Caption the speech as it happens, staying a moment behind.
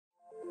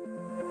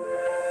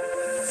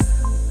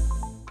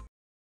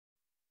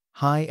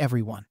Hi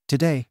everyone.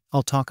 Today,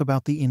 I'll talk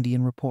about the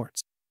Indian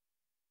reports.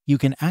 You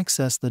can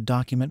access the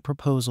document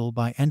proposal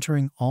by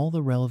entering all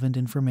the relevant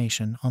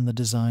information on the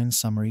design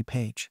summary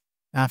page.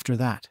 After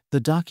that, the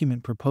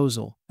document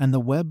proposal and the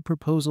web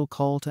proposal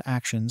call to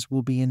actions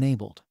will be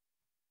enabled.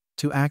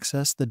 To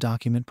access the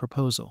document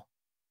proposal,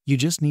 you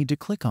just need to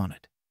click on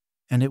it,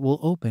 and it will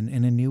open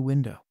in a new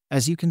window.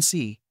 As you can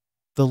see,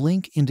 the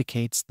link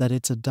indicates that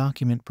it's a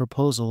document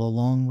proposal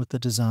along with the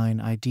design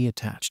ID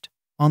attached.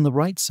 On the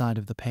right side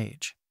of the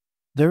page,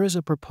 there is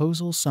a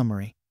proposal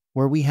summary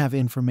where we have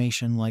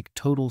information like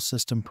total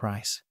system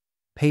price,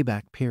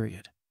 payback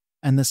period,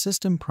 and the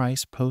system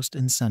price post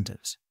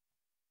incentives.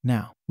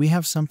 Now, we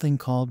have something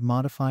called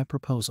Modify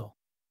Proposal.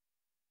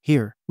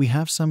 Here, we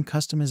have some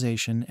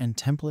customization and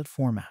template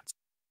formats.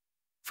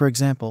 For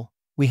example,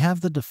 we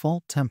have the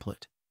default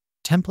template,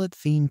 Template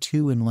Theme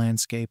 2 in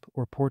landscape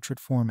or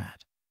portrait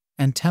format,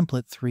 and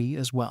Template 3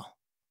 as well.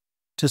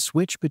 To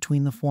switch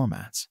between the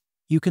formats,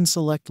 you can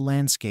select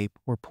landscape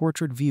or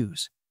portrait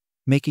views,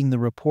 making the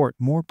report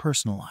more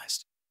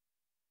personalized.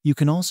 You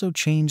can also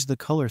change the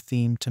color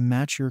theme to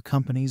match your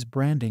company's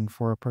branding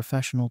for a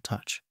professional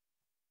touch.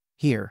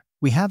 Here,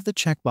 we have the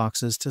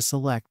checkboxes to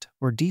select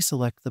or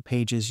deselect the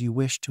pages you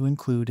wish to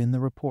include in the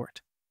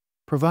report,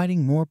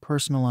 providing more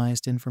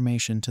personalized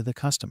information to the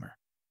customer.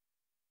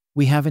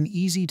 We have an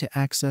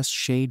easy-to-access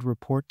shade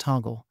report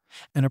toggle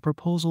and a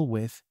proposal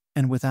with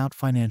and without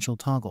financial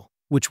toggle,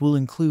 which will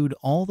include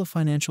all the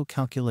financial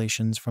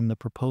calculations from the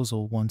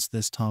proposal once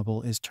this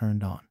toggle is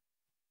turned on.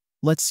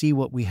 Let's see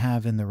what we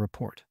have in the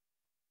report.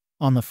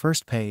 On the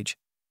first page,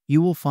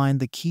 you will find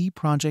the key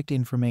project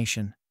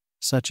information,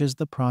 such as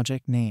the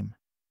project name,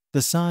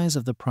 the size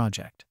of the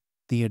project,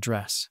 the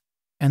address,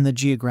 and the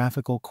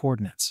geographical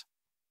coordinates.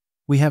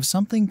 We have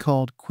something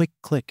called Quick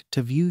Click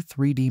to view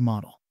 3D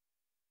model.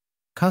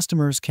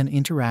 Customers can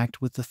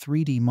interact with the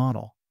 3D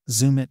model,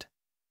 zoom it,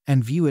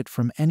 and view it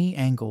from any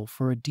angle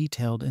for a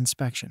detailed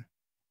inspection.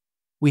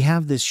 We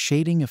have this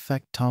shading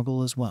effect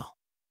toggle as well.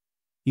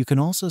 You can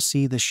also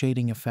see the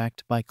shading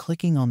effect by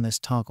clicking on this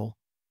toggle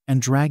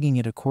and dragging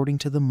it according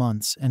to the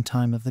months and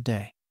time of the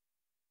day.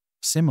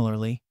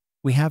 Similarly,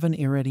 we have an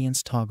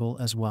irradiance toggle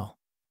as well.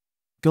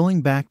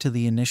 Going back to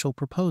the initial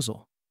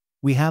proposal,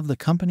 we have the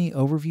company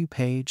overview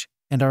page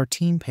and our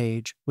team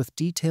page with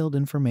detailed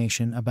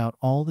information about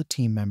all the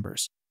team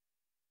members.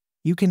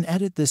 You can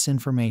edit this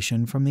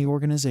information from the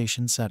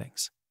organization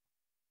settings.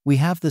 We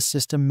have the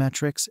system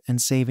metrics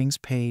and savings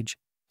page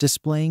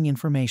displaying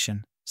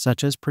information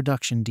such as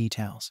production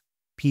details,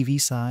 PV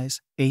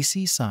size,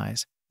 AC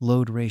size,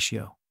 load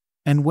ratio,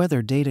 and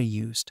weather data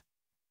used.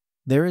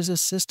 There is a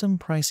system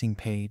pricing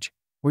page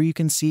where you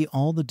can see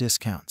all the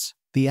discounts,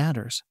 the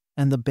adders,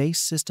 and the base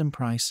system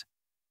price,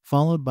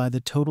 followed by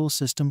the total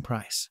system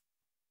price.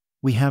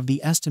 We have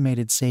the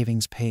estimated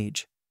savings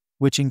page,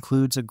 which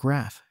includes a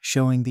graph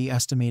showing the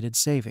estimated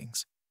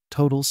savings,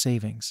 total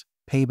savings,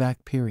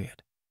 payback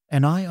period,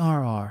 and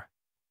IRR.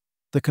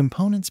 The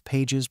components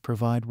pages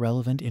provide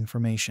relevant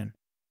information,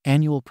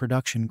 annual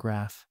production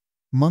graph,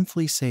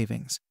 monthly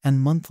savings, and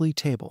monthly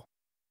table.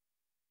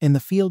 In the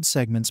field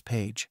segments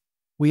page,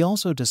 we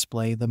also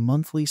display the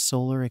monthly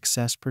solar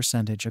excess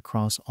percentage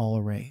across all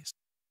arrays.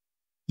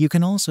 You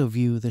can also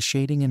view the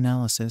shading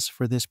analysis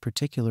for this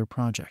particular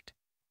project,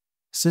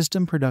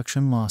 system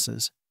production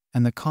losses,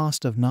 and the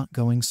cost of not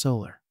going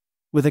solar,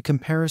 with a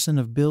comparison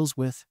of bills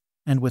with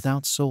and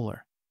without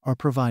solar, are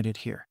provided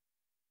here.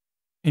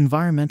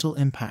 Environmental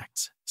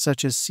impacts,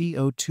 such as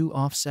CO2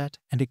 offset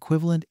and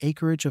equivalent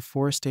acreage of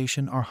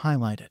forestation, are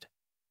highlighted,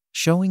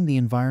 showing the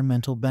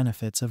environmental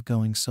benefits of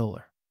going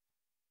solar.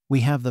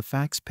 We have the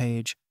facts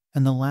page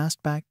and the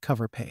last back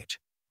cover page.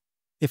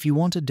 If you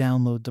want to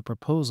download the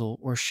proposal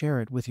or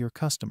share it with your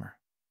customer,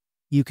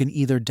 you can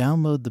either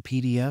download the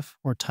PDF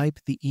or type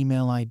the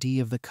email ID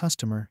of the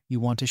customer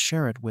you want to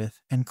share it with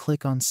and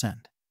click on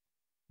Send.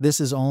 This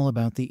is all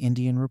about the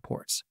Indian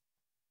reports.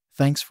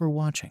 Thanks for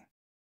watching.